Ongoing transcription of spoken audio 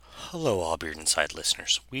Hello, All Beer Inside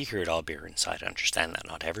listeners. We here at All Beer Inside understand that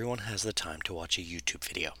not everyone has the time to watch a YouTube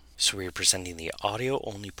video, so we are presenting the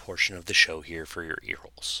audio-only portion of the show here for your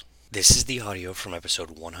earholes. This is the audio from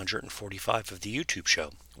episode 145 of the YouTube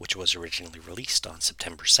show, which was originally released on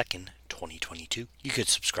September 2nd, 2022. You could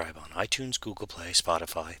subscribe on iTunes, Google Play,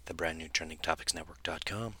 Spotify, the brand new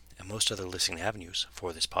TrendingTopicsNetwork.com, and most other listening avenues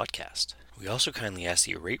for this podcast. We also kindly ask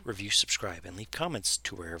that you rate, review, subscribe, and leave comments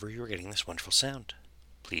to wherever you are getting this wonderful sound.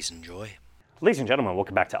 Please enjoy. Ladies and gentlemen,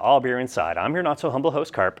 welcome back to All Beer Inside. I'm your not-so-humble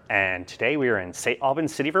host, Carp, and today we are in St.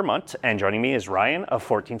 Albans City, Vermont, and joining me is Ryan of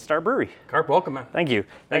 14 Star Brewery. Carp, welcome, man. Thank you.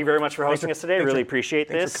 Thank you very much for hosting us today. Really appreciate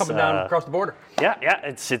this. Thanks for coming down across the border. Yeah,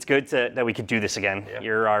 it's good that we could do this again. Yeah.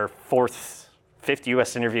 You're our fifth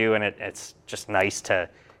U.S. interview, and it's just nice to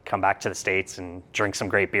come back to the States and drink some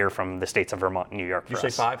great beer from the states of Vermont and New York for us. You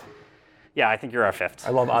say five? Yeah, I think you're our fifth.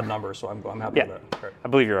 I love odd numbers, so I'm happy with that. Great. I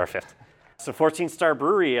believe you're our fifth. So 14 Star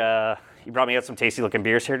Brewery, you brought me out some tasty looking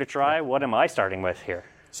beers here to try. What am I starting with here?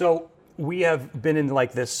 So we have been in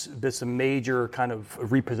like this major kind of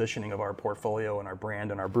repositioning of our portfolio and our brand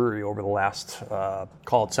and our brewery over the last,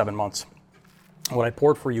 call it 7 months. What I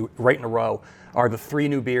poured for you right in a row are the three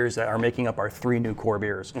new beers that are making up our three new core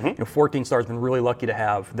beers. Mm-hmm. 14 Star has been really lucky to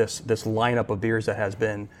have this lineup of beers that has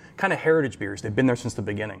been kind of heritage beers. They've been there since the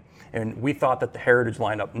beginning. And we thought that the heritage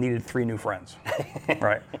lineup needed three new friends.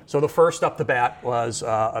 Right. So the first up the bat is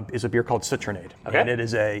a beer called Citronade. Okay. And it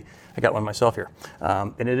is I got one myself here.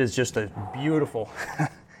 And it is just a beautiful,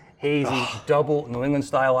 hazy, double New England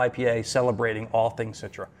style IPA celebrating all things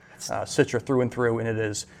Citra. Citra through and through, and it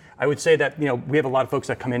is. I would say that we have a lot of folks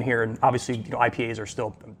that come in here, and obviously IPAs are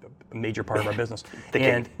still a major part of our business.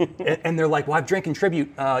 and they're like, well, I've drinking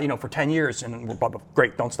Tribute, for 10 years, and we're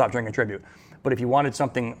great. Don't stop drinking Tribute. But if you wanted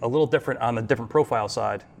something a little different on the different profile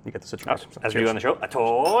side, you get the Citra. As we do on the show, a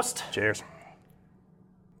toast. Cheers.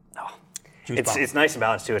 Oh, it's nice and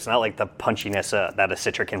balanced too. It's not like the punchiness that a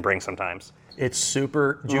Citra can bring sometimes. It's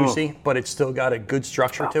super juicy, but it's still got a good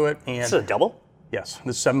structure to it. And this is a double? Yes,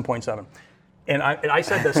 this is 7.7. And I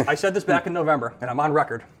said this. I said this back in November, and I'm on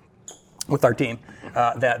record with our team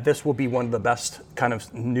that this will be one of the best kind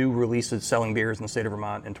of new releases selling beers in the state of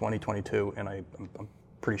Vermont in 2022, and I'm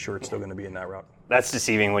pretty sure it's still going to be in that route. That's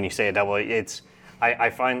deceiving when you say a double. I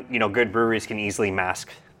find good breweries can easily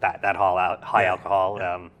mask that high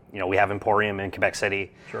alcohol. Yeah. We have Emporium in Quebec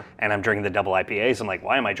City, sure. And I'm drinking the double IPAs. I'm like,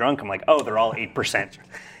 why am I drunk? I'm like, oh, they're all 8%.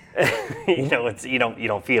 You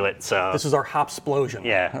don't feel it. So this is our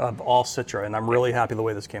hop-splosion of all Citra, and I'm really happy the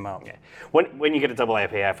way this came out. Yeah. When you get a double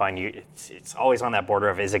IPA, I find it's always on that border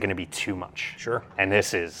of, is it going to be too much? Sure. And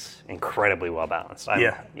this is incredibly well balanced.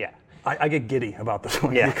 I get giddy about this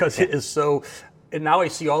one because it is so. And now I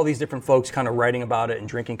see all these different folks kind of writing about it and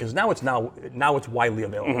drinking because now it's widely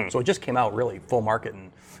available. Mm-hmm. So it just came out really full market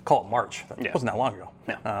and call it March. It wasn't that long ago.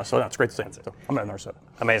 Yeah. So that's great to see. So I'm at another set.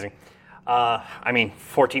 Amazing.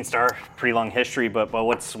 14 Star, pretty long history, but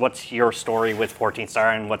what's your story with 14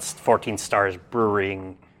 Star and what's 14 Star's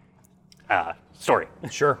brewing story?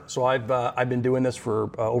 Sure. So I've been doing this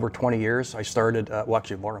for over 20 years. I started,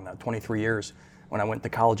 actually more than that, 23 years. When I went to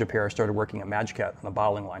college up here, I started working at Magic Cat on the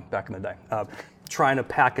bottling line back in the day. Trying to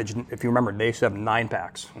package, if you remember, they used to have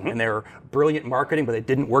 9-packs. Mm-hmm. And they were brilliant marketing, but they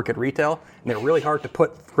didn't work at retail. And they were really hard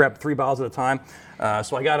to grab 3 bottles at a time.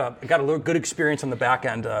 So I got a little good experience on the back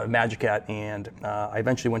end of Magic Cat, and I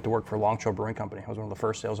eventually went to work for Longshore Brewing Company. I was one of the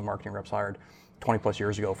first sales and marketing reps hired 20 plus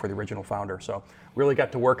years ago for the original founder. So really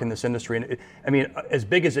got to work in this industry. And as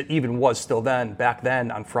big as it even was still then, back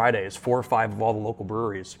then on Fridays, 4 or 5 of all the local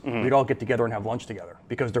breweries, we'd all get together and have lunch together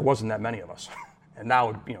because there wasn't that many of us. And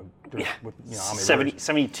now, with, how many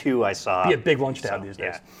 72 I saw. Be a big lunch to have these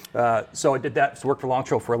days. So I did that. So worked for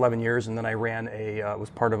Longshore for 11 years, and then I ran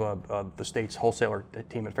was part of the state's wholesaler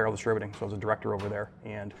team at Farrell Distributing. So I was a director over there.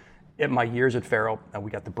 And in my years at Farrell,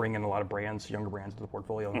 we got to bring in a lot of brands, younger brands to the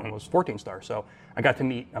portfolio, and it was 14 Star. So I got to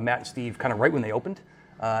meet Matt and Steve kind of right when they opened,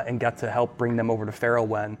 and got to help bring them over to Farrell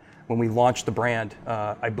when we launched the brand.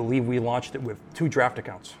 I believe we launched it with 2 draft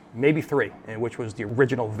accounts, maybe 3, which was the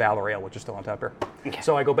original Valor Ale, which is still on tap here. Okay.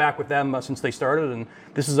 So I go back with them since they started, and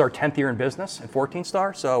this is our 10th year in business at 14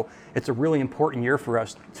 Star. So it's a really important year for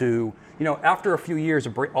us to, after a few years,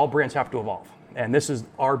 all brands have to evolve. And this is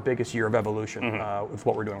our biggest year of evolution with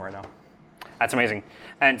what we're doing right now. That's amazing.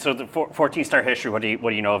 And so the 14 Star history, what do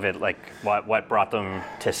you know of it? Like what brought them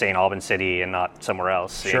to St. Albans City and not somewhere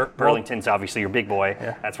else? Sure. Burlington's obviously your big boy.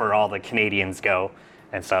 Yeah. That's where all the Canadians go.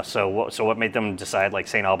 and stuff. So what made them decide like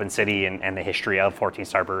St. Albans City and the history of 14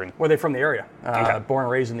 Star Brewing? Well, they're from the area, Okay. born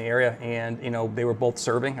and raised in the area, and they were both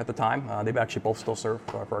serving at the time. They actually both still serve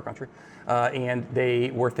for our country, and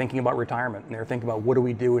they were thinking about retirement, and they were thinking about what do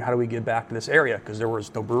we do, how do we give back to this area, because there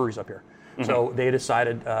was no breweries up here. So they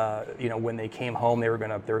decided, when they came home, they were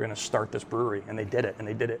gonna start this brewery, and they did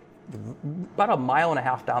it about a mile and a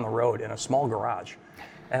half down the road in a small garage.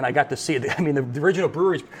 And I got to see it. I mean, the original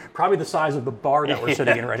brewery is probably the size of the bar that we're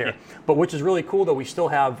sitting in right here. But which is really cool, though, we still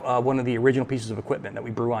have one of the original pieces of equipment that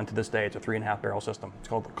we brew on to this day. It's a 3.5 barrel system. It's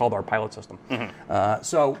called our pilot system.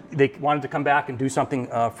 So they wanted to come back and do something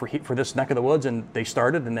for this neck of the woods, and they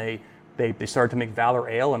started, and they started to make Valor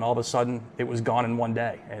Ale, and all of a sudden it was gone in one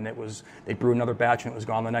day. And they brewed another batch, and it was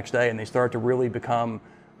gone the next day. And they started to really become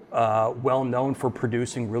well known for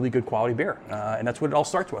producing really good quality beer. And that's what it all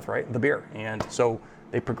starts with, right? The beer. And so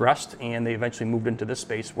they progressed, and they eventually moved into this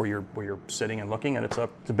space where you're sitting and looking, and it's a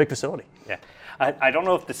big facility. Yeah, I don't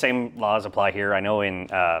know if the same laws apply here. I know in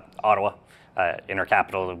Ottawa, in our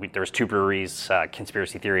capital, there's two breweries,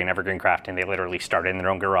 Conspiracy Theory and Evergreen Craft, and they literally started in their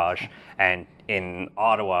own garage. And in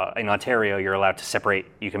Ontario, you're allowed to separate.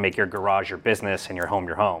 You can make your garage your business and your home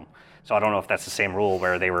your home. So I don't know if that's the same rule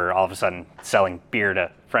where they were all of a sudden selling beer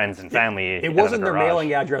to friends and family. It wasn't their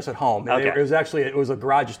mailing address at home. Okay. It was a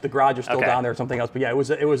garage. The garage is still down there or something else. But yeah, it was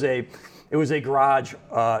a garage,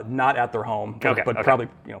 not at their home, but probably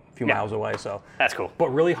a few miles away. So that's cool. But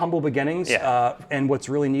really humble beginnings. Yeah. And what's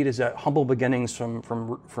really neat is that humble beginnings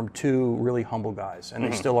from two really humble guys, and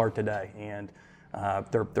they still are today. And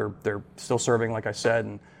they're still serving, like I said,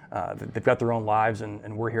 and they've got their own lives,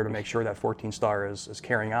 and we're here to make sure that 14 Star is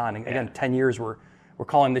carrying on. And again, 10 years, we're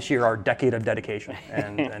calling this year our decade of dedication,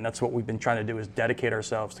 and that's what we've been trying to do, is dedicate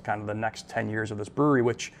ourselves to kind of the next 10 years of this brewery,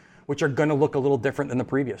 which are going to look a little different than the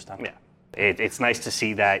previous time. Yeah, it's nice to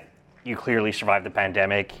see that you clearly survived the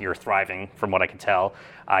pandemic. You're thriving, from what I can tell.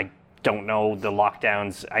 I don't know the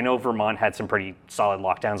lockdowns. I know Vermont had some pretty solid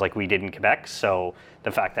lockdowns like we did in Quebec, so the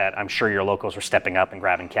fact that I'm sure your locals were stepping up and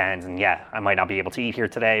grabbing cans, and yeah, I might not be able to eat here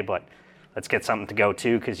today, but let's get something to go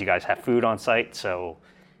to because you guys have food on site. So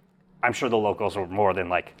I'm sure the locals were more than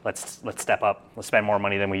like, let's step up, let's spend more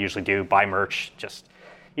money than we usually do, buy merch. Just,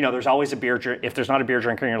 there's always a beer drink. If there's not a beer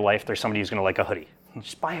drinker in your life, there's somebody who's going to like a hoodie.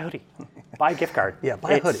 Just buy a hoodie, buy a gift card. Yeah,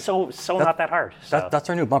 buy a hoodie. It's so not that hard. So. That's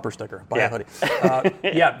our new bumper sticker. Buy a hoodie.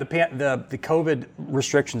 The COVID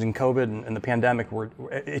restrictions and COVID and the pandemic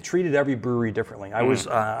it treated every brewery differently. I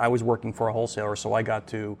was working for a wholesaler, so I got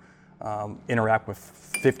to interact with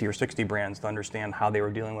 50 or 60 brands to understand how they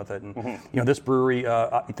were dealing with it. And this brewery,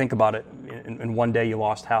 think about it. In one day, you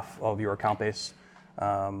lost half of your account base.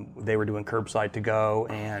 They were doing curbside to go,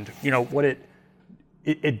 and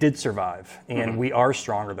it did survive, and we are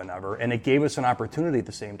stronger than ever. And it gave us an opportunity at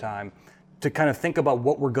the same time to kind of think about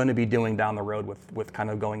what we're going to be doing down the road with kind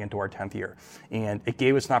of going into our 10th year. And it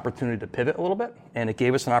gave us an opportunity to pivot a little bit, and it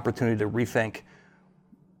gave us an opportunity to rethink,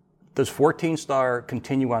 does 14 Star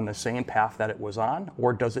continue on the same path that it was on,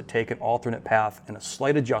 or does it take an alternate path and a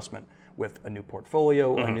slight adjustment with a new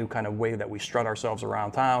portfolio, a new kind of way that we strut ourselves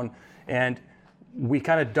around town? And we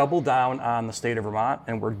kind of doubled down on the state of Vermont,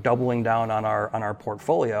 and we're doubling down on our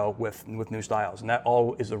portfolio with new styles, and that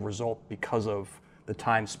all is a result because of the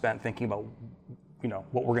time spent thinking about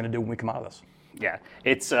what we're going to do when we come out of this. Yeah,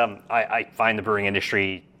 it's I find the brewing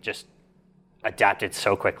industry just adapted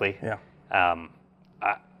so quickly. Yeah.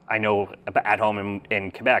 I know at home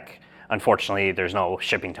in Quebec, unfortunately, there's no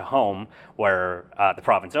shipping to home, where the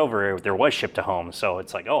province over, there was ship to home. So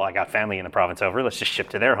it's like, I got family in the province over, let's just ship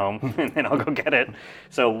to their home, and then I'll go get it.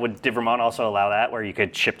 So did Vermont also allow that, where you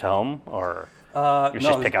could ship to home, or it's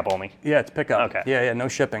just pick up only? Yeah, it's pick up. Okay. Yeah, no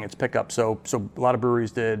shipping, it's pick up. So a lot of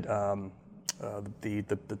breweries did the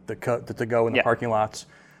to go in the parking lots.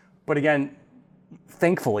 But again,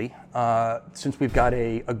 thankfully, since we've got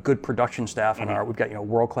a good production staff and we've got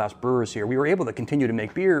world-class brewers here, we were able to continue to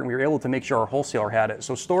make beer, and we were able to make sure our wholesaler had it.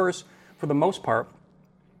 So stores, for the most part,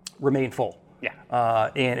 remained full.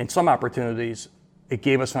 Yeah. And in some opportunities, it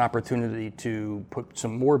gave us an opportunity to put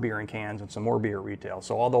some more beer in cans and some more beer at retail.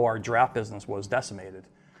 So although our draft business was decimated,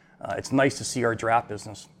 it's nice to see our draft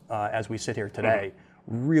business, as we sit here today,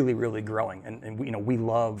 really, really growing. And we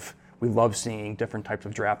love seeing different types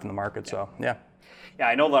of draft in the market. So yeah. Yeah,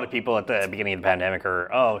 I know a lot of people at the beginning of the pandemic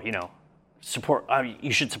are, support.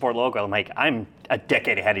 You should support local. I'm like, I'm a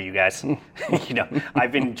decade ahead of you guys.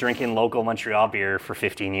 I've been drinking local Montreal beer for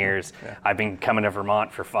 15 years. Yeah. I've been coming to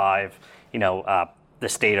Vermont for 5. The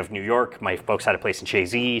state of New York, my folks had a place in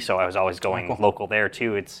Chazy, so I was always going local there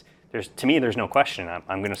too. To me, there's no question.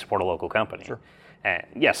 I'm going to support a local company. Sure. And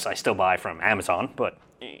yes, I still buy from Amazon, but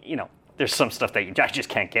there's some stuff that I just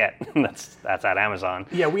can't get. that's at Amazon.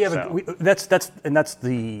 Yeah, we have So, that's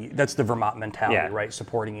the Vermont mentality, Yeah. right?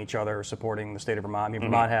 Supporting each other, supporting the state of Vermont. I mean,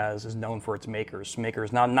 Vermont is known for its makers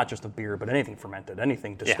not just of beer, but anything fermented,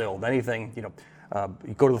 anything distilled, anything. You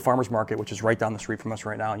go to the farmers market, which is right down the street from us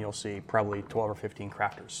right now, and you'll see probably 12 or 15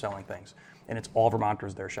 crafters selling things, and it's all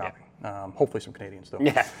Vermonters there shopping. Hopefully, some Canadians though.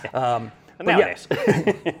 yeah. But Nowadays.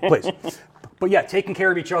 please. But yeah, taking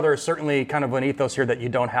care of each other is certainly kind of an ethos here that you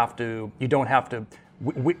don't have to.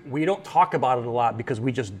 We don't talk about it a lot because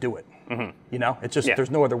we just do it. You know, it's just there's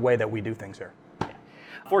no other way that we do things here.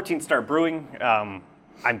 14 Star Brewing. I'm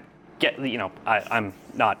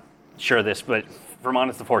not sure of this, but Vermont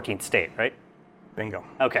is the 14th state, right? Bingo.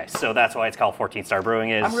 Okay, so that's why it's called 14 Star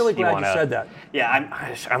Brewing. I'm really glad you said that. Yeah,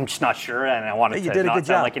 I'm just not sure, and I wanted You to did a not good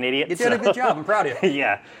sound job. like an idiot. You did a good job. I'm proud of you.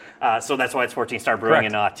 Yeah. So that's why it's 14 Star Brewing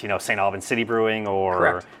Correct. and not, St. Albans City Brewing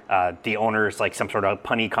or the owner's like some sort of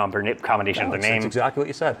punny combination of the name. That's exactly what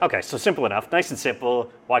you said. Okay, so simple enough. Nice and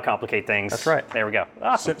simple. Why complicate things? That's right. There we go.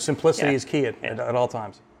 Awesome. Simplicity is key at all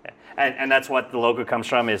times. And that's what the logo comes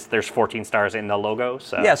from, is there's 14 stars in the logo.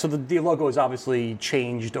 So. Yeah, so the logo is obviously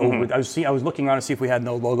changed over. I was looking around to see if we had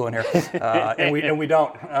no logo in here, and we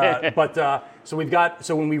don't. So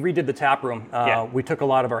when we redid the tap room, we took a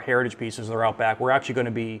lot of our heritage pieces that are out back. We're actually going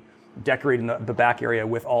to be decorating the back area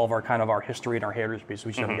with all of our history and our heritage pieces.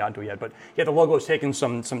 We just haven't gotten to it yet, but yeah, the logo has taken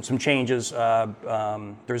some changes.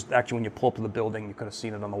 There's actually, when you pull up to the building, you could have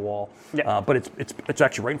seen it on the wall. Yeah. But it's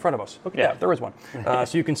actually right in front of us. Okay, yeah, there is one.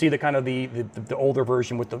 So you can see the kind of the older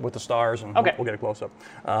version with the stars, and we'll get a close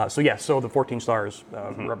up. So the 14 stars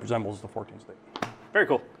resembles the 14th state. Very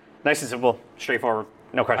cool. Nice and simple, straightforward.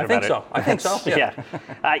 No question about it. I think so. Yeah.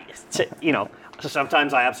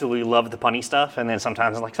 Sometimes I absolutely love the punny stuff, and then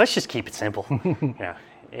sometimes I'm like, let's just keep it simple. Yeah,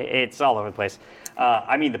 it's all over the place.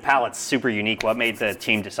 The palette's super unique. What made the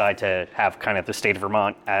team decide to have kind of the state of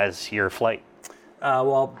Vermont as your flight?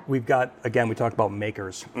 Well, we talked about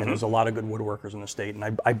makers, and there's a lot of good woodworkers in the state, and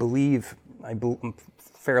I'm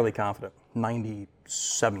fairly confident, 97%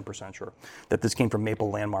 sure, that this came from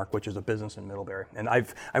Maple Landmark, which is a business in Middlebury. And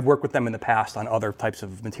I've worked with them in the past on other types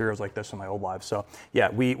of materials like this in my old life. So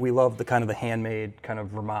yeah, we love the kind of the handmade kind of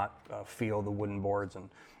Vermont feel, the wooden boards,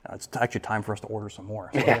 and it's actually time for us to order some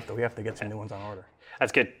more. So we have to get some new ones on order.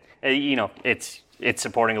 That's good. It's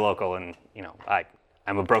supporting local, and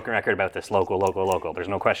I'm a broken record about this. Local. There's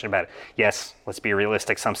no question about it. Yes, let's be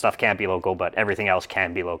realistic. Some stuff can't be local, but everything else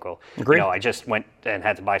can be local. Agreed. I just went and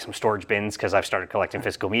had to buy some storage bins because I've started collecting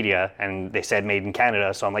physical media, and they said made in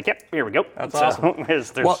Canada. So I'm like, yep, here we go. That's awesome.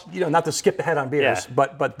 Well, not to skip ahead on beers,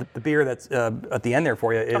 but the beer that's at the end there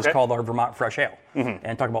for you is called our Vermont Fresh Ale.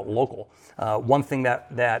 And talk about local. One thing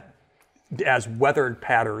that as weather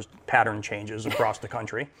pattern changes across the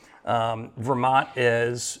country, Vermont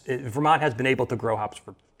has been able to grow hops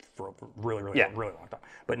for a really long time.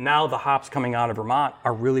 But now the hops coming out of Vermont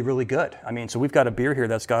are really, really good. I mean, so we've got a beer here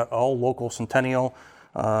that's got all local Centennial,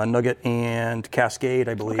 Nugget, and Cascade,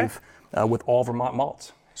 I believe, with all Vermont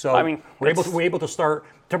malts. So we're able to start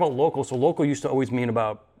talk about local. So local used to always mean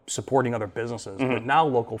about supporting other businesses, but now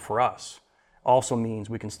local for us also means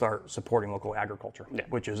we can start supporting local agriculture,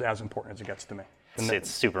 which is as important as it gets to me.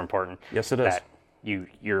 It's super important. Yes, it is. That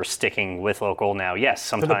you're sticking with local now. Yes,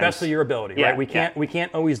 sometimes to the best of your ability, right? We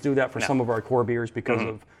can't always do that for some of our core beers because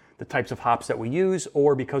of the types of hops that we use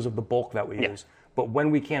or because of the bulk that we use. But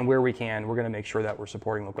when we can, where we can, we're going to make sure that we're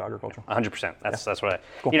supporting local agriculture. 100%. That's what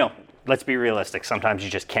let's be realistic. Sometimes you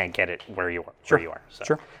just can't get it where you are.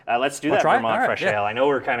 So, let's do that Vermont Fresh Ale. I know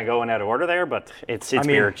we're kind of going out of order there, but it's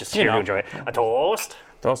beer just here to enjoy it. A toast.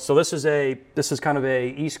 So this is kind of a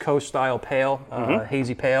East Coast style pale,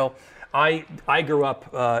 hazy pale. I grew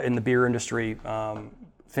up in the beer industry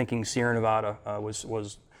thinking Sierra Nevada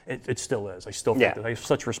was. It still is. I still think that. I have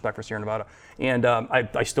such respect for Sierra Nevada. And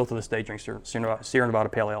I still to this day drink Sierra Nevada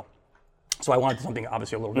Pale Ale. So I wanted something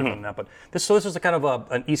obviously a little different than that. But this is a kind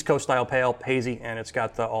of an East Coast style pale, hazy, and it's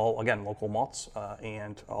got all, again, local malts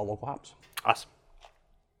and all local hops. Awesome.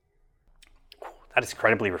 That is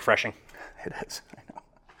incredibly refreshing. It is. I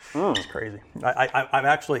know. It's crazy. I'm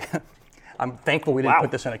actually, I'm thankful we didn't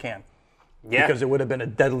put this in a can. Yeah. Because it would have been a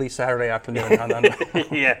deadly Saturday afternoon.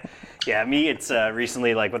 Yeah. Me, it's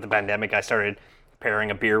recently, like with the pandemic, I started pairing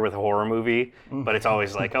a beer with a horror movie, but it's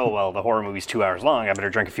always like, oh, well, the horror movie's 2 hours long. I better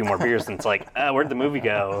drink a few more beers. And it's like, where'd the movie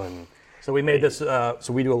go? And so we made this, so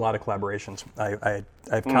we do a lot of collaborations.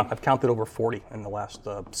 I've counted over 40 in the last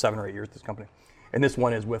 7 or 8 years at this company. And this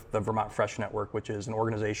one is with the Vermont Fresh Network, which is an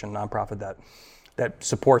organization, nonprofit, that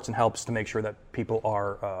supports and helps to make sure that people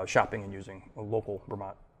are shopping and using local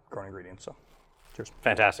Vermont grown ingredients. So Cheers.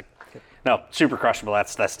 Fantastic. No, super crushable.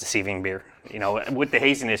 That's deceiving beer. You know, with the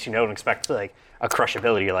haziness, you don't expect like a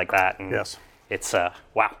crushability like that. And Yes. It's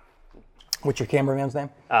wow. What's your cameraman's name?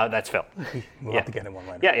 That's Phil. We'll have to get him one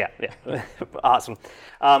later. Yeah. Awesome.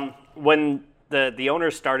 When the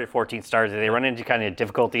owners started 14 Stars, did they run into kind of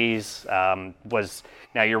difficulties? Now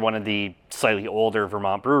you're one of the slightly older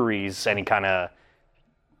Vermont breweries. Any kind of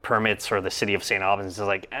permits for the city of St. Albans is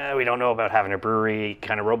like, we don't know about having a brewery,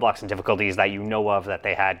 kind of roadblocks and difficulties that you know of that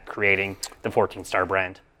they had creating the 14 Star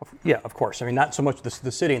brand? Yeah, of course. I mean, not so much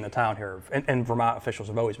the city and the town here, and Vermont officials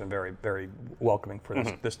have always been very, very welcoming for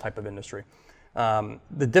this type of industry.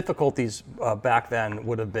 The difficulties back then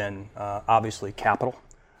would have been obviously capital,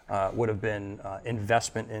 would have been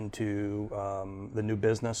investment into the new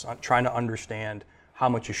business, trying to understand how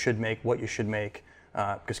much you should make, what you should make,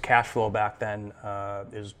 because cash flow back then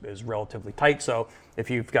is relatively tight. So if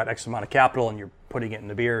you've got X amount of capital and you're putting it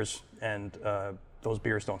into beers and those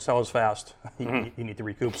beers don't sell as fast, you need to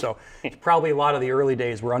recoup. So it's probably a lot of the early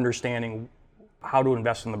days were understanding how to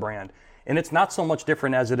invest in the brand. And it's not so much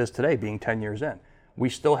different as it is today, being 10 years in. We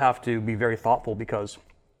still have to be very thoughtful because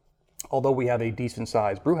although we have a decent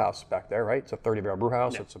sized brew house back there, right? It's a 30-barrel brew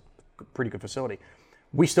house. Yeah. It's a pretty good facility.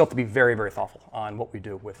 We still have to be very, very thoughtful on what we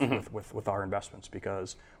do with our investments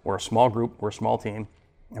because we're a small group, we're a small team,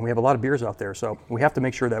 and we have a lot of beers out there. So we have to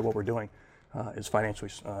make sure that what we're doing is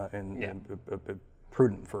financially and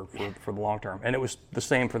prudent for the long term. And it was the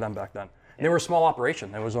same for them back then. And they were a small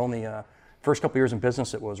operation. It was only first couple of years in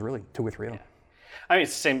business, it was really 2 or 3 of them. I mean,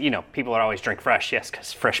 it's the same, you know, people are always drink fresh, yes,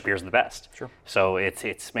 because fresh beer is the best. Sure. So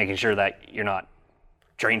it's making sure that you're not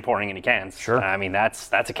drain pouring into cans. Sure. I mean,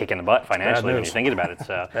 that's a kick in the butt financially when you're thinking about it.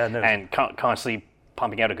 So, Bad news. And constantly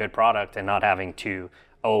pumping out a good product and not having to,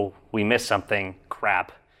 we missed something,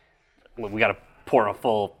 crap. We got to pour a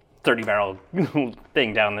full 30-barrel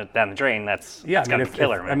thing down the drain. That's got to be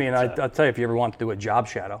killer. I'll tell you, if you ever want to do a job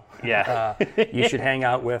shadow, you should hang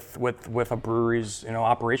out with a brewery's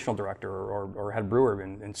operational director or head brewer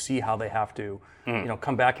and see how they have to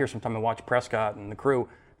come back here sometime and watch Prescott and the crew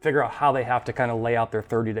figure out how they have to kind of lay out their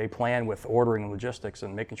 30-day plan with ordering and logistics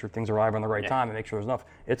and making sure things arrive on the right time and make sure there's enough.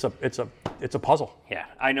 It's a puzzle. Yeah,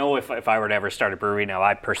 I know if I were to ever start a brewery, now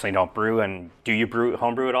I personally don't brew, and do you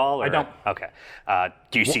home brew at all? Or? I don't. Okay.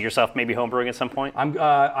 Do you see yourself maybe home brewing at some point?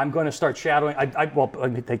 I'm going to start shadowing. Well,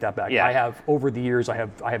 let me take that back. Yeah. I have over the years I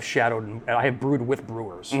have shadowed and I have brewed with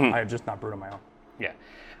brewers. I have just not brewed on my own. Yeah,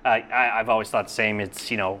 I've always thought the same.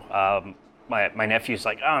 It's my nephew's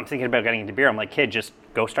like, I'm thinking about getting into beer. I'm like, kid, just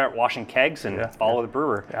go start washing kegs and follow the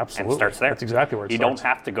brewer. Absolutely. And it starts there. That's exactly where it starts. You don't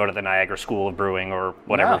have to go to the Niagara School of Brewing or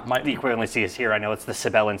whatever the equivalency is here. I know it's the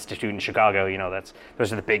Sibel Institute in Chicago.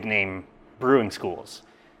 Those are the big name brewing schools.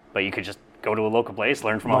 But you could just go to a local place,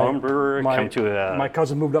 learn from a home brewer, come to a... My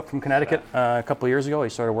cousin moved up from Connecticut a couple of years ago. He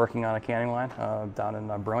started working on a canning line down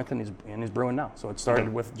in Burlington. He's brewing now. So it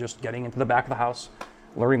started with just getting into the back of the house,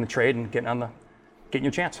 learning the trade, and getting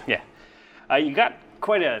your chance. Yeah. You got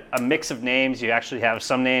quite a mix of names. You actually have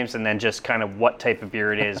some names, and then just kind of what type of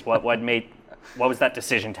beer it is. What was that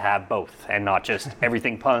decision to have both, and not just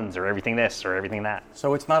everything puns or everything this or everything that?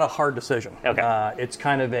 So it's not a hard decision. Okay. It's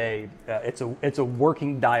kind of it's a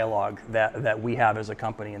working dialogue that we have as a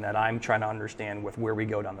company, and that I'm trying to understand with where we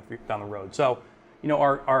go down the road. So,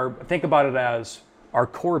 our think about it as our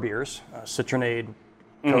core beers: Citronade,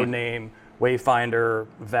 Codename, Wayfinder,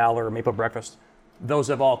 Valor, Maple Breakfast. Those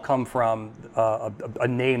have all come from a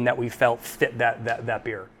name that we felt fit that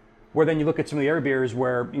beer. Where then you look at some of the other beers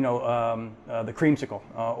where, the Creamsicle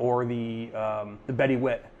or the Betty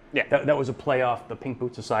White. Yeah. That was a play off the Pink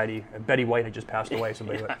Boot Society. Betty White had just passed away, so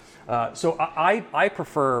Betty White. So I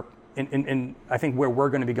prefer, in I think where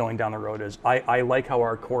we're going to be going down the road is, I like how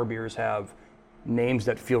our core beers have names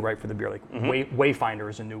that feel right for the beer. Like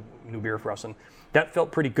Wayfinder is a new beer for us. And that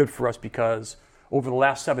felt pretty good for us because over the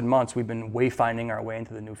last 7 months, we've been wayfinding our way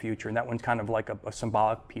into the new future, and that one's kind of like a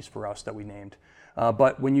symbolic piece for us that we named.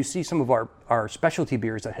 But when you see some of our specialty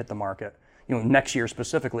beers that hit the market, next year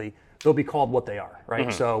specifically, they'll be called what they are, right?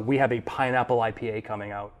 Mm-hmm. So we have a pineapple IPA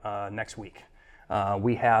coming out next week.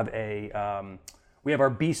 We have our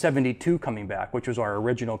B72 coming back, which was our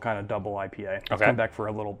original kind of double IPA. It's come back for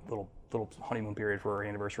a little honeymoon period for our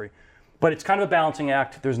anniversary. But it's kind of a balancing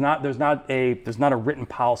act. There's not a written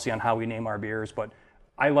policy on how we name our beers, but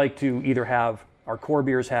I like to either have our core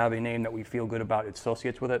beers have a name that we feel good about, it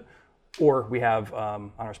associates with it, or we have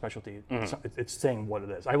on our specialty, it's saying what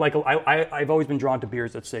it is. I've always been drawn to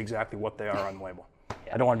beers that say exactly what they are on the label.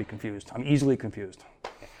 Yeah. I don't want to be confused. I'm easily confused.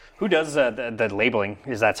 Who does the labeling?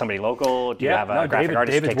 Is that somebody local? Do you have a graphic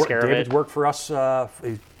artist who takes care of it? David's worked for us.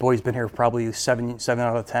 He's been here probably seven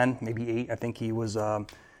out of 10, maybe 8. I think he was. I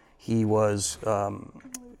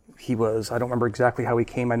don't remember exactly how he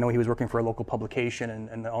came. I know he was working for a local publication,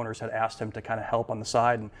 and the owners had asked him to kind of help on the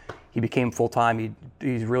side, and he became full time.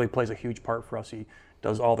 He really plays a huge part for us. He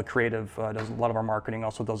does all the creative, does a lot of our marketing,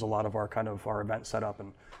 also does a lot of our our event setup,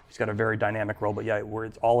 and he's got a very dynamic role. But yeah,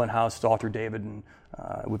 it's all in house. It's all through David, and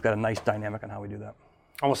we've got a nice dynamic on how we do that.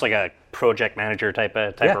 Almost like a project manager type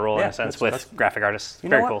of role in a sense with graphic artists.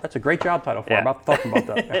 Very cool. That's a great job title for him. I'm talking about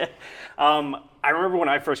that. Yeah. I remember when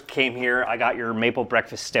I first came here, I got your maple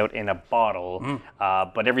breakfast stout in a bottle,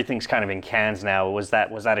 but everything's kind of in cans now. Was that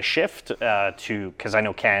a shift to, because I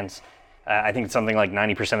know cans, I think it's something like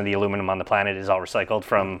 90% of the aluminum on the planet is all recycled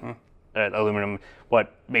from aluminum.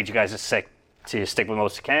 What made you guys stick with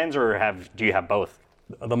most cans, or do you have both?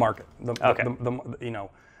 The market.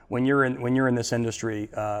 When you're in this industry,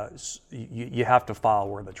 you have to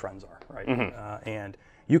follow where the trends are, right? And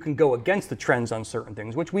you can go against the trends on certain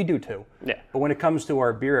things, which we do too. Yeah. But when it comes to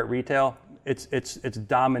our beer at retail, it's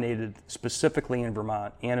dominated specifically in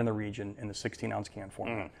Vermont and in the region in the 16-ounce can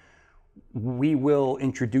format. We will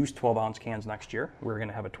introduce 12-ounce cans next year. We're going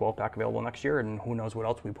to have a 12-pack available next year, and who knows what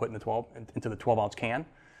else we put into the 12-ounce can.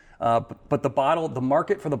 But the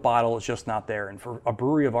market for the bottle is just not there. And for a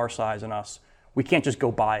brewery of our size and us, we can't just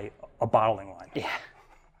go buy a bottling line. Yeah.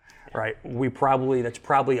 Right. That's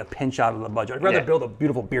probably a pinch out of the budget. I'd rather build a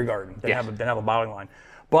beautiful beer garden than have a bottling line.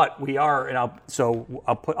 But we are, and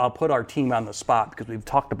I'll put our team on the spot because we've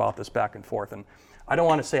talked about this back and forth. And I don't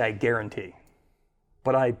want to say I guarantee,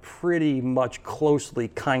 but I pretty much closely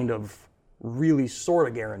kind of really sort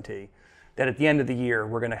of guarantee that at the end of the year,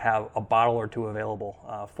 we're going to have a bottle or two available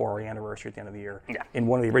for our anniversary at the end of the year in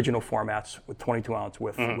one of the original formats with 22 ounce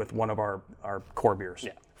with one of our core beers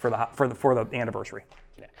for the anniversary.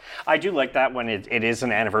 Yeah. I do like that when it is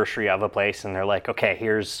an anniversary of a place and they're like,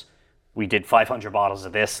 okay, we did 500 bottles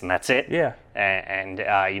of this and that's it. Yeah. And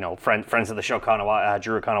friends of the show,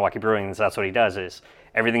 Drew Kanawaki Brewing, that's what he does is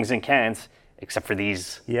everything's in cans except for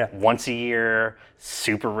these once a year,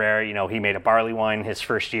 super rare. He made a barley wine his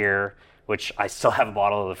first year, which I still have a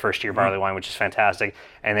bottle of the first year barley wine, which is fantastic.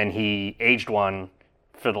 And then he aged one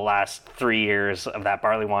for the last 3 years of that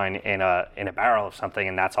barley wine in a barrel of something,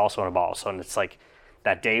 and that's also in a bottle. So it's like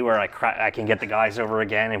that day where I can get the guys over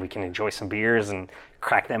again and we can enjoy some beers and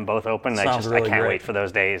crack them both open. I can't wait for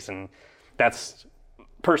those days. And that's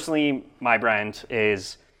personally my brand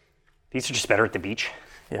is these are just better at the beach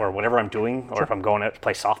or whatever I'm doing, or if I'm going out to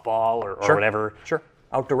play softball or whatever. Sure.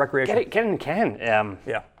 Outdoor recreation. Get in the can.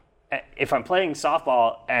 If I'm playing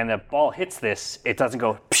softball and a ball hits this, it doesn't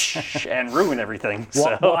go and ruin everything.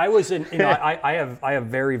 Well, I was in. I have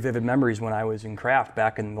very vivid memories when I was in craft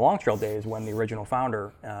back in the Long Trail days when the original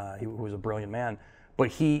founder, who was a brilliant man,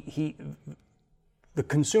 but the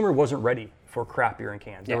consumer wasn't ready for craft beer in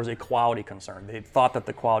cans. There was a quality concern. They thought that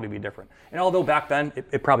the quality would be different. And although back then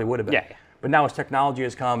it probably would have been, but now as technology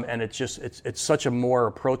has come and it's such a more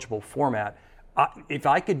approachable format. If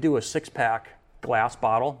I could do a 6-pack glass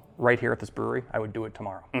bottle right here at this brewery, I would do it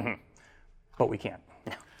tomorrow. But we can't.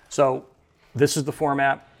 So this is the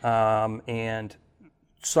format, and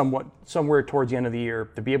somewhere towards the end of the year,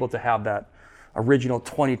 to be able to have that original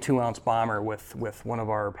 22-ounce bomber with one of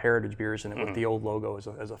our heritage beers in it with the old logo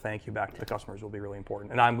as a thank you back to the customers will be really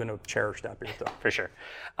important. And I'm going to cherish that beer too. For sure.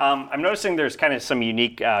 I'm noticing there's kind of some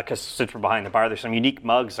unique, because since we're behind the bar, there's some unique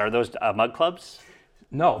mugs. Are those mug clubs?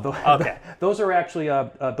 No, those are actually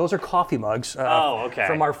those are coffee mugs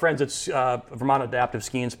from our friends at Vermont Adaptive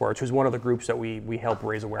Ski and Sports, who's one of the groups that we help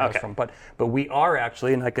raise awareness from. But we are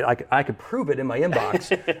actually, and I could prove it in my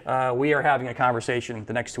inbox. We are having a conversation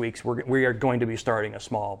the next 2 weeks. We are going to be starting a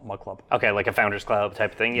small mug club. Okay, like a founders club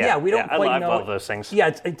type of thing. Yeah, we don't quite know. I love those things. Yeah,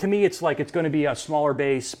 to me it's like it's going to be a smaller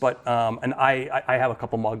base, but and I have a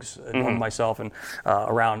couple mugs myself and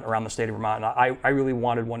around the state of Vermont. And I really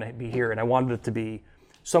wanted one to be here, and I wanted it to be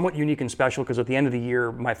somewhat unique and special because at the end of the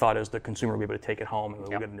year, my thought is the consumer will be able to take it home and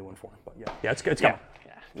we'll get a new one for them. But it's coming.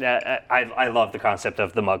 Yeah, I love the concept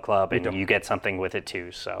of the mug club, and you get something with it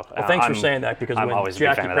too. So thanks for saying that because when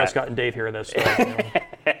Jackie Prescott and Dave hear this.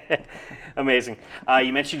 Amazing.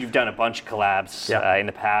 You mentioned you've done a bunch of collabs in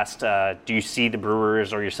the past. Do you see the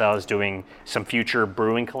brewers or yourselves doing some future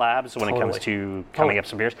brewing collabs when it comes to coming up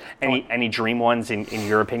some beers? Any dream ones in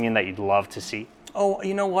your opinion that you'd love to see? Oh,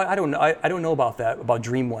 you know what? I don't know. I don't know about that, about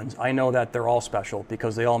dream ones. I know that they're all special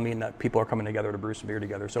because they all mean that people are coming together to brew some beer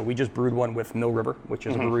together. So we just brewed one with Mill River, which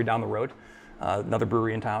is a brewery down the road, another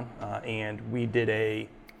brewery in town. And we did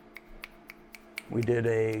We did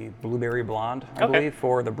a blueberry blonde, I believe,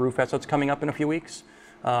 for the Brewfest that's coming up in a few weeks.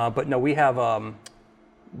 But no, we have.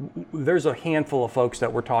 There's a handful of folks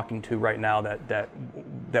that we're talking to right now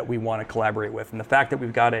that we want to collaborate with, and the fact that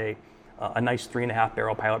we've got a nice 3.5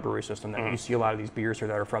 barrel pilot brewery system that you see a lot of these beers here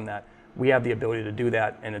that are from that. We have the ability to do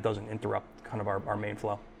that, and it doesn't interrupt kind of our main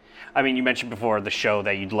flow. I mean, you mentioned before the show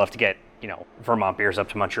that you'd love to get, Vermont beers up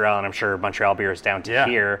to Montreal, and I'm sure Montreal beer is down to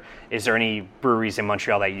here. Is there any breweries in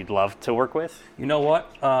Montreal that you'd love to work with? You know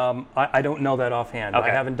what? I don't know that offhand. Okay.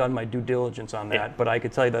 I haven't done my due diligence on that, but I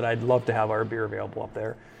could tell you that I'd love to have our beer available up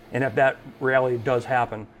there. And if that reality does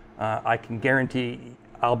happen, I can guarantee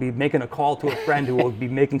I'll be making a call to a friend who will be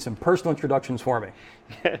making some personal introductions for me.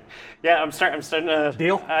 Yeah, I'm starting to...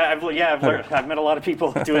 Deal? I've met a lot of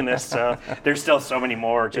people doing this, so there's still so many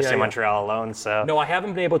more just in Montreal alone. So no, I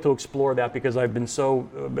haven't been able to explore that because I've been so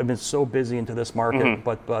busy into this market.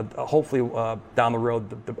 But hopefully down the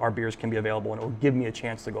road, our beers can be available, and it will give me a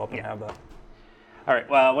chance to go up and have that. All right.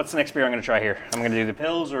 Well, what's the next beer I'm going to try here? I'm going to do the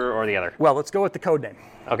Pils or the other. Well, let's go with the code name.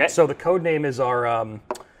 Okay. So the code name is our.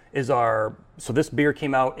 So this beer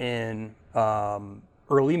came out in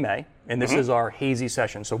early May, and this is our hazy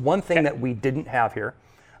session. So one thing that we didn't have here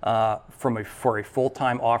for a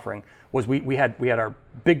full-time offering was we had our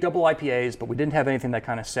big double IPAs, but we didn't have anything that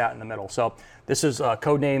kind of sat in the middle. So this is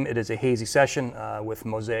code name. It is a hazy session with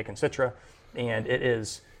Mosaic and Citra, and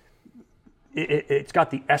it's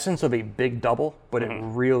got the essence of a big double, but it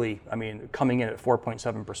really, coming in at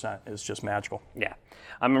 4.7% is just magical. Yeah.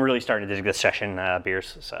 I'm really starting to dig the session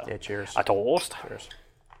beers. So yeah, cheers. A toast. Cheers.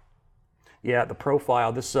 Yeah, the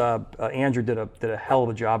profile. This Andrew did a hell of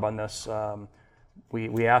a job on this.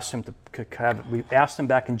 We asked him we asked him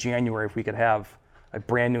back in January if we could have a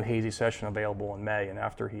brand new hazy session available in May, and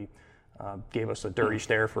after he gave us a dirty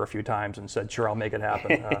stare for a few times and said, "Sure, I'll make it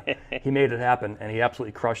happen." He made it happen, and he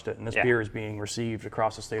absolutely crushed it. And this beer is being received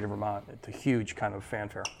across the state of Vermont. It's a huge kind of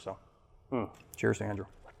fanfare. So, cheers to Andrew.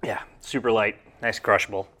 Yeah, super light, nice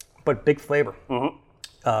crushable, but big flavor.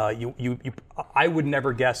 I would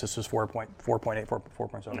never guess this is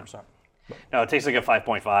 4.7%. No, it tastes like a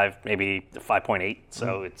 5.5, maybe 5.8.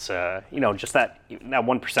 So it's just that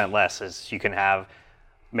 1% less is you can have.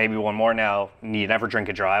 Maybe one more now. You never drink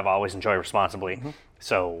and drive. Always enjoy responsibly.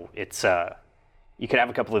 So it's you could have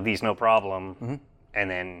a couple of these no problem, and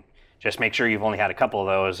then just make sure you've only had a couple of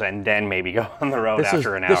those, and then maybe go on the road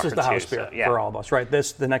after an hour or two. This is the house beer for all of us, right?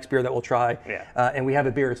 The next beer that we'll try. Yeah. And we have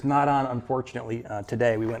a beer. It's not on, unfortunately,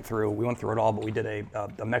 today. We went through it all, but we did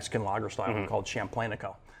a Mexican lager style called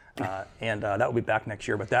Champlainico, and that will be back next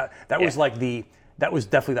year. But that was like that was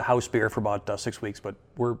definitely the house beer for about 6 weeks, but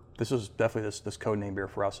this is definitely this code name beer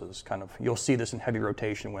for us is kind of, you'll see this in heavy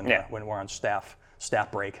rotation when we're on staff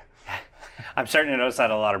break. I'm starting to notice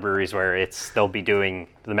that a lot of breweries where they'll be doing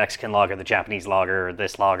the Mexican lager, the Japanese lager, or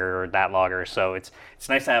this lager or that lager. So it's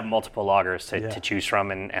nice to have multiple lagers to choose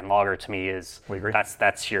from, and lager to me is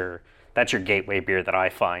that's your gateway beer that I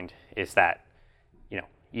find is that.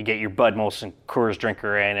 You get your Bud Molson Coors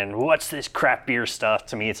drinker in, and what's this crap beer stuff?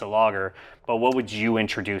 To me, it's a lager. But what would you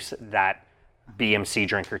introduce that BMC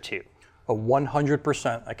drinker to?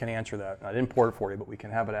 100%, I can answer that. I didn't pour it for you, but we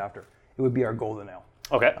can have it after. It would be our Golden Ale.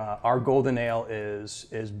 Okay. Our Golden Ale is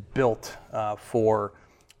built for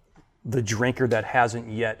the drinker that hasn't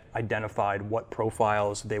yet identified what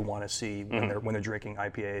profiles they want to see when they're drinking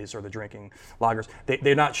IPAs or they're drinking lagers.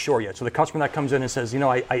 They're not sure yet. So the customer that comes in and says,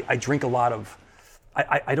 I drink a lot of.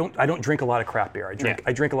 I don't drink a lot of craft beer.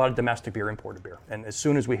 I drink a lot of domestic beer, imported beer. And as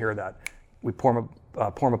soon as we hear that, we pour them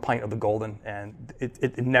a pint of the Golden, and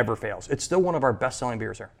it never fails. It's still one of our best-selling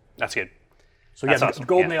beers here. That's good. So that's awesome.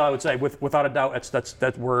 Golden Ale, I would say, without a doubt,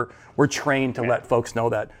 that's we're trained to let folks know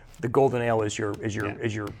that the Golden Ale is your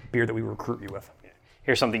beer that we recruit you with. Yeah.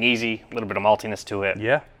 Here's something easy, a little bit of maltiness to it.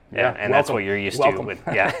 Yeah. Yeah, and that's what you're used to with.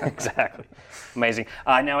 Yeah, exactly. Amazing.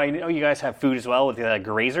 Now I know you guys have food as well with the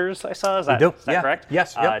Grazers. I saw. Is that correct?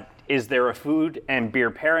 Yes. Yep. Is there a food and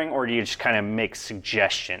beer pairing, or do you just kind of make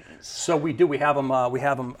suggestions? So we do. We have them. We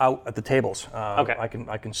have them out at the tables. Okay.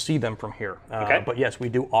 I can see them from here. Okay. But yes, we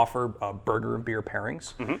do offer burger and beer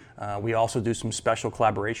pairings. We also do some special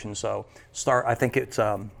collaborations. So I think it's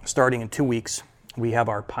starting in 2 weeks. We have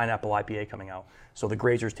our pineapple IPA coming out. So the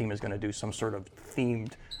Grazers team is going to do some sort of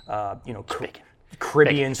themed,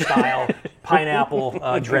 Caribbean style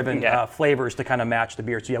pineapple driven flavors to kind of match the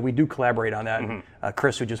beer. So yeah, we do collaborate on that.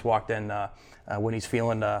 Chris, who just walked in, when he's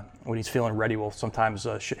feeling ready, will sometimes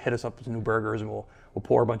hit us up with new burgers, and we'll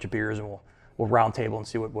pour a bunch of beers, and we'll round table and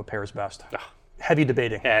see what pairs best. Heavy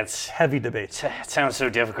debating. Yeah, it's Heavy debate. it sounds so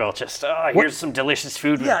difficult. Just here's some delicious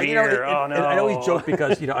food with beer. Oh no! And I always joke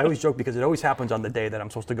because it always happens on the day that I'm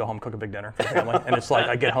supposed to go home and cook a big dinner for the family, and it's like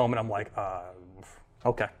I get home and I'm like,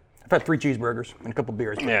 okay, I've had 3 cheeseburgers and a couple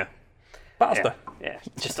beers. Yeah. Pasta. Yeah.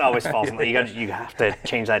 Just always falls in. You have to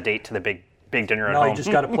change that date to the big dinner at No, home. you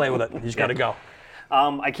just got to play with it. You just got to go.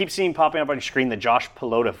 I keep seeing popping up on your screen the Josh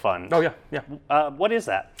Pelota Fund. Oh yeah. What is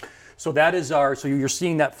that? So that is so you're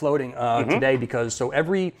seeing that floating today because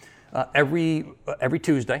every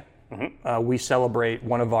Tuesday we celebrate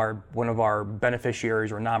one of our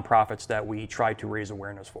beneficiaries or nonprofits that we try to raise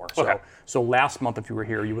awareness for. Okay. So last month, if you were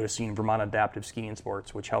here, you would have seen Vermont Adaptive Skiing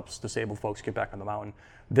Sports, which helps disabled folks get back on the mountain.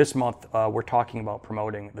 This month, we're talking about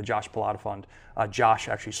promoting the Josh Pelota Fund. Josh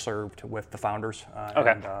actually served with the founders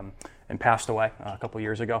and passed away a couple of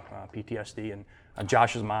years ago, PTSD. And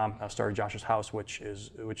Josh's mom started Josh's House, which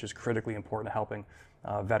is critically important to helping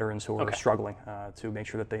veterans who are struggling to make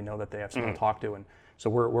sure that they know that they have someone to talk to. And so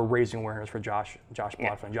we're raising awareness for Josh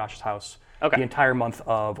Pelota Fund, Josh's House, the entire month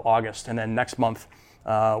of August. And then next month,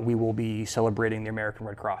 we will be celebrating the American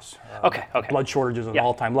Red Cross. Blood shortages at an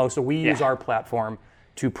all-time low. So we use our platform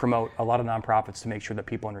to promote a lot of nonprofits to make sure that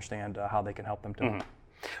people understand how they can help them too.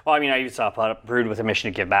 Well, I mean, I even saw Brewed with a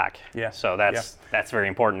mission to give back. Yeah. So that's very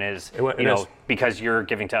important. Because you're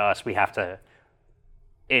giving to us, we have to.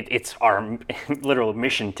 It's our literal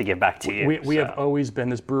mission to give back to you. We have always been.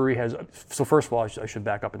 This brewery has. So first of all, I should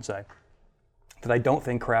back up and say that I don't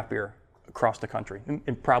think craft beer across the country,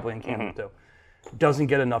 and probably in Canada too, doesn't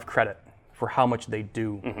get enough credit for how much they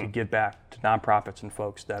do to give back to nonprofits and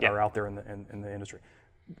folks that are out there in the industry.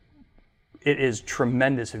 It is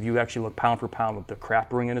tremendous if you actually look pound for pound what the craft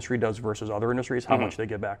brewing industry does versus other industries, how much they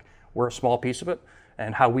give back. We're a small piece of it,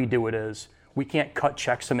 and how we do it is we can't cut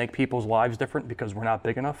checks to make people's lives different because we're not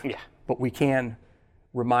big enough. Yeah. But we can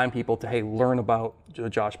remind people to, hey, learn about the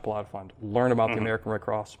Josh Pelota Fund, learn about the American Red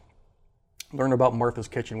Cross, learn about Martha's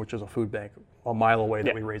Kitchen, which is a food bank a mile away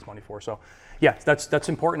that we raise money for. So, yeah, that's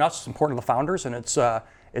important to us. It's important to the founders, and it's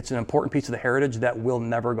an important piece of the heritage that will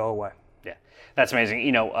never go away. Yeah, that's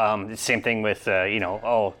amazing. The same thing with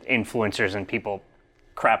influencers, and people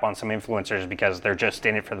crap on some influencers because they're just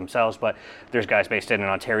in it for themselves. But there's guys based in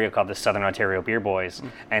Ontario called the Southern Ontario Beer Boys,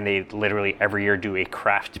 and they literally every year do a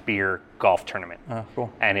craft beer golf tournament.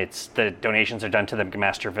 Cool. And the donations are done to the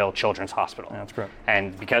Masterville Children's Hospital. Yeah, that's great.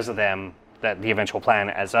 And because of them, that the eventual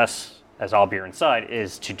plan as All Beer Inside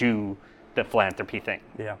is to do the philanthropy thing.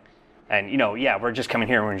 Yeah. And we're just coming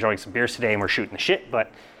here and we're enjoying some beers today and we're shooting the shit,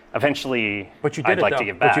 but eventually I'd like to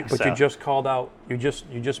give back. But you just called out, you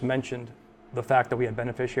just mentioned the fact that we had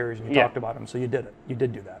beneficiaries and you talked about them, so you did it. You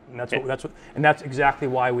did do that, and that's exactly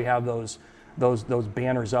why we have those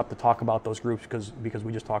banners up to talk about those groups because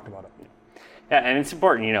we just talked about it. Yeah, and it's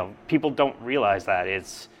important. People don't realize that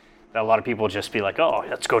a lot of people just be like, oh,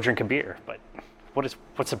 let's go drink a beer, but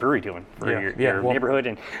what's a brewery doing for your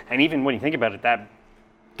neighborhood? And even when you think about it, that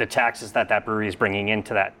the taxes that brewery is bringing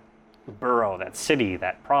into that borough, that city,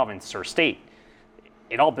 that province or state,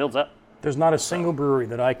 it all builds up. There's not a single brewery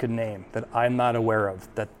that I could name that I'm not aware of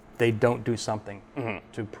that they don't do something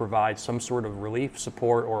to provide some sort of relief,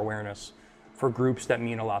 support, or awareness for groups that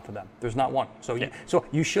mean a lot to them. There's not one. So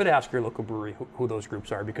you should ask your local brewery who those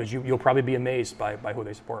groups are, because you'll probably be amazed by who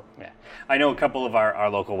they support. Yeah, I know a couple of our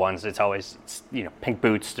local ones. It's always Pink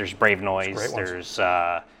Boots. There's Brave Noise. There's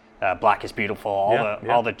Black is Beautiful.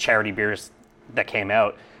 All the charity beers that came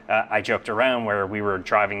out. I joked around where we were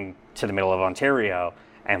driving to the middle of Ontario,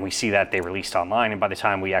 and we see that they released online, and by the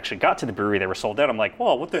time we actually got to the brewery, they were sold out. I'm like,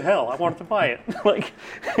 whoa, what the hell? I wanted to buy it.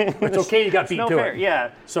 It's okay, you got beat to it.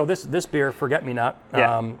 Yeah. So this beer, Forget Me Not.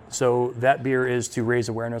 So that beer is to raise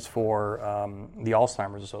awareness for the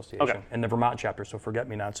Alzheimer's Association and the Vermont chapter. So Forget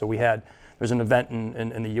Me Not. So there's an event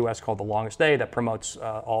in the U.S. called The Longest Day that promotes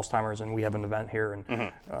Alzheimer's, and we have an event here,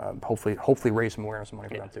 and hopefully raise some awareness and money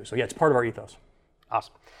for them too. So it's part of our ethos.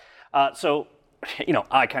 Awesome.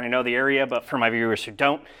 I kind of know the area, but for my viewers who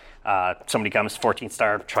don't, somebody comes, 14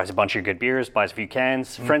 Star, tries a bunch of good beers, buys a few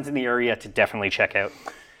cans, friends in the area to definitely check out.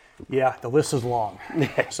 Yeah, the list is long,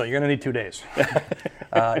 so you're going to need 2 days.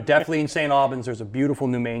 Definitely in St. Albans, there's a beautiful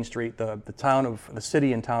new Main Street. The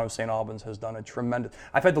city and town of St. Albans has done a tremendous.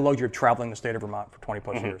 I've had the luxury of traveling the state of Vermont for 20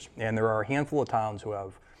 plus years, and there are a handful of towns who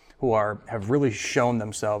have really shown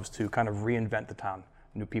themselves to kind of reinvent the town.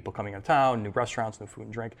 New people coming into town, new restaurants, new food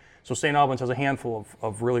and drink. So St. Albans has a handful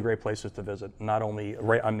of really great places to visit, not only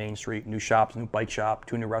right on Main Street, new shops, new bike shop,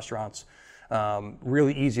 2 new restaurants.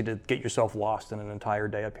 Really easy to get yourself lost in an entire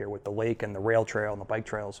day up here with the lake and the rail trail and the bike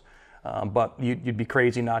trails. But you'd be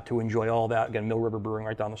crazy not to enjoy all that. Again, Mill River Brewing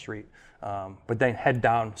right down the street. But then head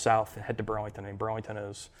down south and head to Burlington. I mean, Burlington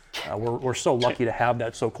is, we're so lucky to have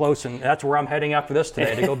that so close. And that's where I'm heading after this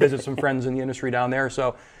today, to go visit some friends in the industry down there.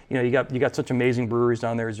 So, you got such amazing breweries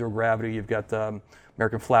down there, Zero Gravity. You've got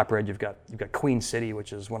American Flatbread. You've got Queen City,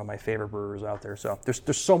 which is one of my favorite brewers out there. So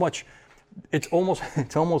there's so much. It's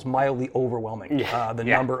almost mildly overwhelming, the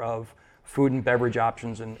number of food and beverage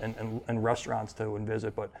options and restaurants to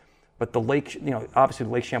visit. But the lake, obviously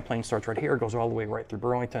the Lake Champlain starts right here, goes all the way right through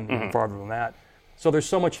Burlington, even farther than that. So there's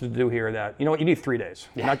so much to do here that, you need 3 days.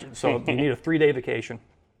 So you need a 3-day vacation.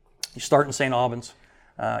 You start in St. Albans,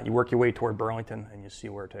 you work your way toward Burlington, and you see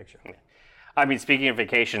where it takes you. Yeah. I mean, speaking of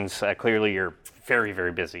vacations, clearly you're very,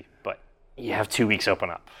 very busy, but you have 2 weeks open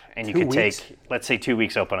up. And you could take, let's say 2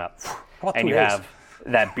 weeks open up. And you have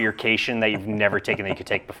that beercation that you've never taken that you could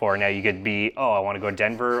take before. Now you could be, I want to go to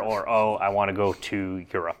Denver, or I want to go to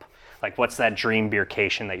Europe. Like, what's that dream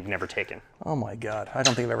beercation that you've never taken? Oh my God, I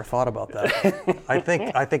don't think I've ever thought about that. I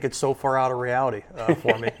think it's so far out of reality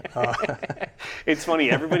for me. It's funny,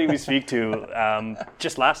 everybody we speak to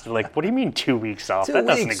just last, like, what do you mean 2 weeks off? That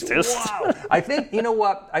doesn't exist. Wow. I think, you know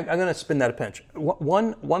what, I'm going to spin that a pinch.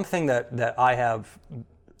 One thing that I have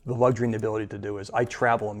the luxury and the ability to do is I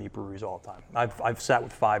travel and meet breweries all the time. I've sat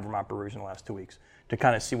with 5 Vermont breweries in the last 2 weeks to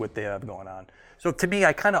kind of see what they have going on. So to me,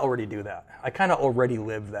 I kind of already do that. I kind of already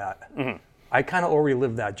live that. Mm-hmm. I kind of already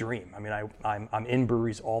live that dream. I mean, I'm in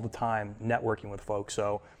breweries all the time, networking with folks.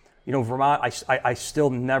 So, Vermont, I still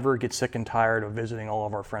never get sick and tired of visiting all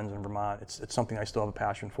of our friends in Vermont. It's something I still have a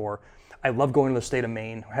passion for. I love going to the state of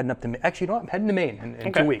Maine. We're heading up to, actually, I'm heading to Maine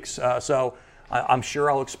in 2 weeks. So I'm sure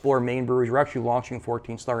I'll explore Maine breweries. We're actually launching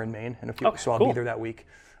 14 Star in Maine in a few weeks, so I'll be there that week.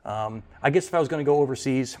 I guess if I was going to go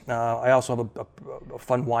overseas, I also have a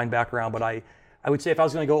fun wine background, but I would say if I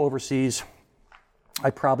was going to go overseas, I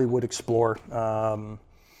probably would explore.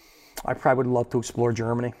 I probably would love to explore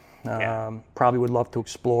Germany. Probably would love to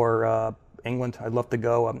explore England. I'd love to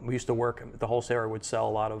go. We used to work at the wholesaler would sell a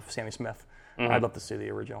lot of Sammy Smith. Mm-hmm. I'd love to see the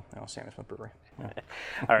original Sammy Smith brewery. Yeah.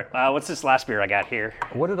 All right, what's this last beer I got here?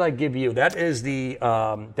 What did I give you? That is the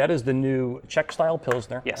new Czech style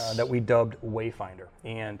Pilsner that we dubbed Wayfinder,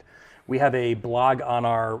 and we have a blog on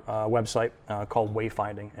our website called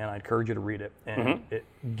Wayfinding, and I encourage you to read it. And it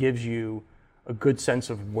gives you a good sense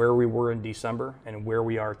of where we were in December and where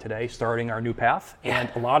we are today, starting our new path. And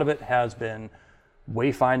a lot of it has been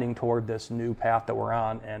wayfinding toward this new path that we're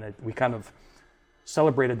on, and we kind of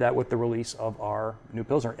celebrated that with the release of our new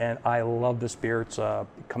Pilsner. And I love this beer. It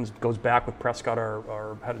goes back with Prescott,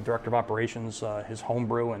 our head director of operations, his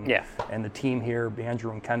homebrew, and the team here,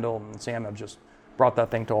 Andrew and Kendall and Sam have just brought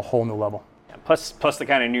that thing to a whole new level. Yeah, plus the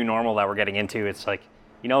kind of new normal that we're getting into. It's like,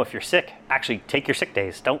 if you're sick, actually take your sick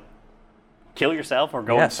days. Don't kill yourself or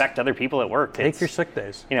go infect other people at work. Take your sick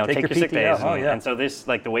days. Take your sick days. And so this,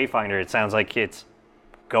 like the Wayfinder, it sounds like it's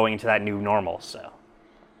going into that new normal. So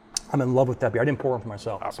I'm in love with that beer. I didn't pour one for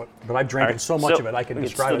myself, but I've drank so much of it I can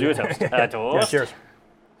describe it. Still do a toast. Cheers.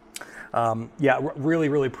 Really,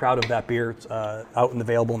 really proud of that beer. It's out and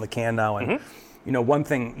available in the can now. And one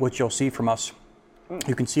thing which you'll see from us,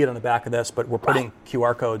 you can see it on the back of this, but we're putting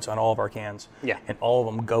QR codes on all of our cans. Yeah. And all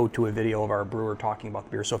of them go to a video of our brewer talking about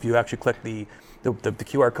the beer. So if you actually click the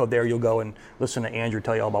QR code there, you'll go and listen to Andrew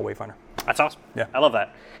tell you all about Wayfinder. That's awesome. Yeah. I love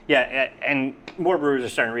that. Yeah, and more brewers are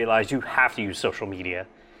starting to realize you have to use social media.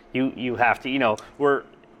 You have to, we're,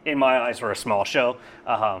 in my eyes, we're a small show,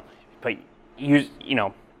 but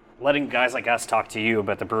letting guys like us talk to you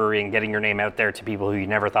about the brewery and getting your name out there to people who you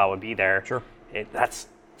never thought would be there. Sure. That's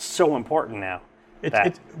so important now.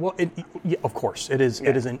 Of course, it is.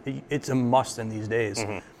 Yeah. It's a must in these days.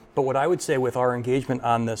 Mm-hmm. But what I would say with our engagement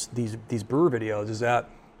on these brewer videos is that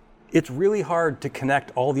it's really hard to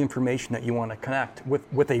connect all the information that you want to connect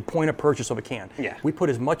with a point of purchase of a can. Yeah. We put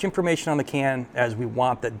as much information on the can as we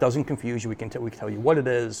want that doesn't confuse you. We can tell you what it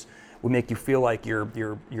is. We make you feel like you're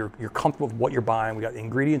comfortable with what you're buying. We got the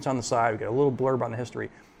ingredients on the side. We got a little blurb on the history.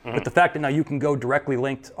 Mm-hmm. But the fact that now you can go directly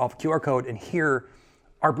linked off a QR code and hear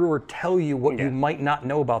our brewer tell you what you might not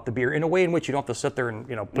know about the beer in a way in which you don't have to sit there and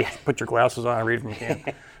put your glasses on and read from the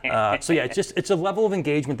can. It's a level of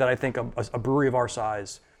engagement that I think a brewery of our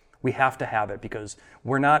size, we have to have it, because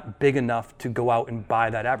we're not big enough to go out and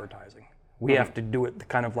buy that advertising. We have to do it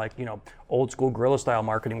kind of like old school guerrilla style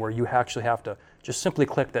marketing, where you actually have to just simply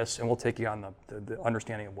click this and we'll take you on the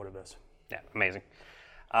understanding of what it is. Yeah, amazing.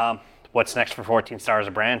 What's next for 14 Star as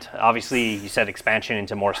a brand? Obviously, you said expansion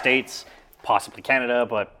into more states. Possibly Canada,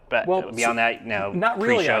 but beyond that, not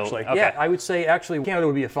really. Actually, okay. I would say actually Canada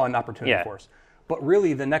would be a fun opportunity for us. But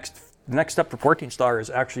really, the next The next step for 14 Star is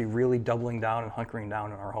actually really doubling down and hunkering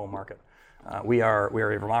down in our home market. We are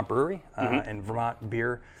a Vermont brewery, and Vermont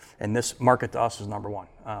beer, and this market to us is number one.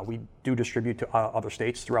 We do distribute to other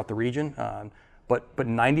states throughout the region, but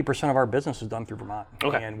 90% of our business is done through Vermont.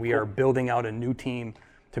 Okay, And we are building out a new team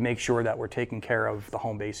to make sure that we're taking care of the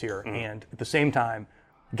home base here. And at the same time,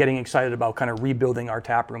 getting excited about kind of rebuilding our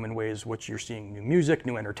tap room in ways which you're seeing new music,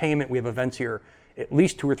 new entertainment. We have events here at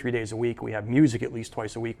least 2 or 3 days a week. We have music at least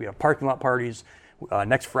twice a week. We have parking lot parties.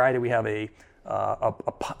 Next Friday we have a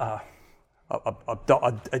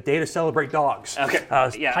day to celebrate dogs. Okay.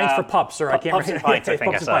 Pints for pups, or I can't Pups and Pints, I think I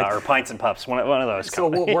Pups and saw, Pints. or Pints and Pups, one of those. So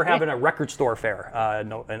we're having a record store fair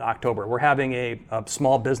in October. We're having a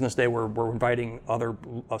small business day where we're inviting other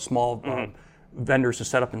small vendors to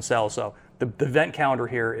set up and sell. So the event calendar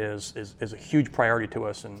here is a huge priority to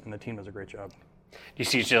us, and the team does a great job. Do you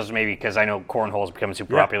see yourselves maybe, because I know cornhole is becoming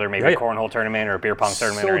super popular, maybe a cornhole tournament or a beer pong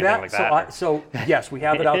tournament or anything like that? So yes, we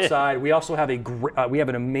have it outside. We also have we have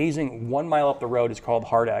an amazing 1 mile up the road. It's called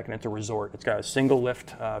Hardak, and it's a resort. It's got a single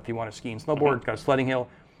lift if you want to ski and snowboard. It's got a sledding hill,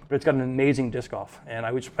 but it's got an amazing disc golf. And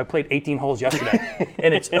I played 18 holes yesterday,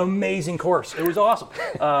 and it's an amazing course. It was awesome.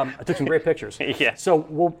 I took some great pictures. Yeah. So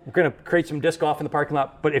we're going to create some disc golf in the parking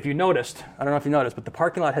lot. But if you noticed, I don't know if you noticed, but the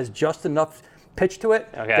parking lot has just enough pitch to it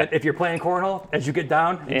that if you're playing cornhole, as you get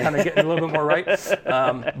down, you kind of get a little bit more right.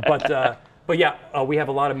 But yeah, we have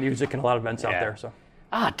a lot of music and a lot of events out there. So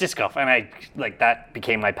disc golf, and that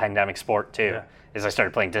became my pandemic sport too. Yeah. As I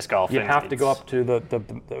started playing disc golf. You have to go up to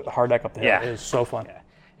the hard deck up there. Yeah. It is so fun.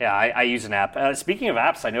 Yeah, I use an app. Speaking of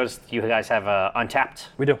apps, I noticed you guys have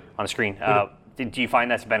Untapped. We do. On the screen. Do you find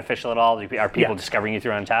that's beneficial at all? Are people discovering you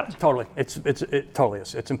through Untapped? Totally. It totally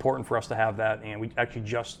is. It's important for us to have that, and we actually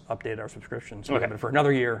just updated our subscription. So we have it for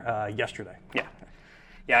another year yesterday.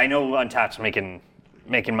 Yeah. I know Untapped's making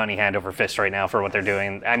money hand over fist right now for what they're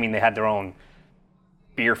doing. I mean, they had their own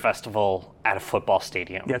beer festival at a football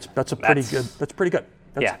stadium. Yeah, that's pretty good.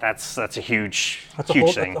 That's a huge thing. That's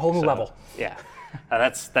a whole new level. Yeah,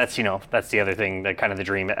 that's the other thing, that kind of the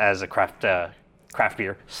dream as a craft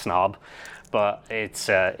beer snob. But it's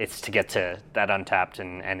to get to that Untapped,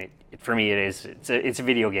 and for me it's a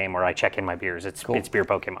video game where I check in my beers. It's beer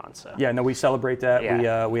Pokemon. So yeah, no, we celebrate that.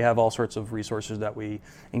 Yeah. We have all sorts of resources that we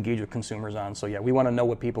engage with consumers on. So yeah, we want to know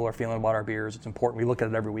what people are feeling about our beers. It's important. We look at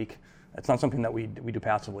it every week. It's not something that we do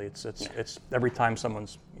passively. It's every time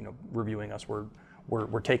someone's reviewing us,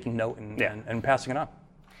 we're taking note and passing it on.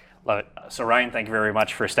 Love it. So Ryan, thank you very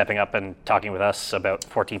much for stepping up and talking with us about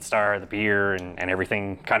 14th Star, the beer, and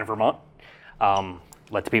everything kind of Vermont.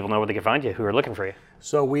 Let the people know where they can find you who are looking for you.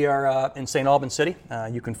 So we are in St. Albans City.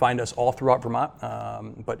 You can find us all throughout Vermont,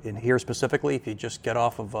 but in here specifically, if you just get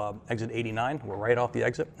off of exit 89, we're right off the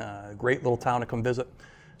exit. Great little town to come visit.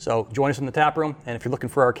 So join us in the tap room, and if you're looking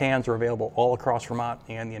for our cans, they're available all across Vermont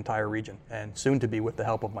and the entire region, and soon to be with the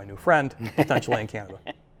help of my new friend, potentially in Canada.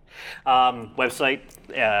 Website,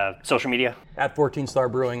 social media? At 14 Star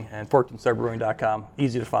Brewing and 14starbrewing.com.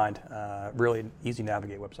 Easy to find, really easy to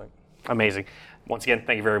navigate website. Amazing. Once again,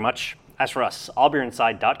 thank you very much. As for us,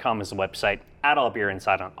 allbeerinside.com is the website, at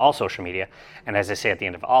allbeerinside on all social media, and as I say at the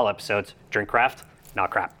end of all episodes, drink craft, not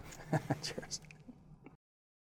crap. Cheers.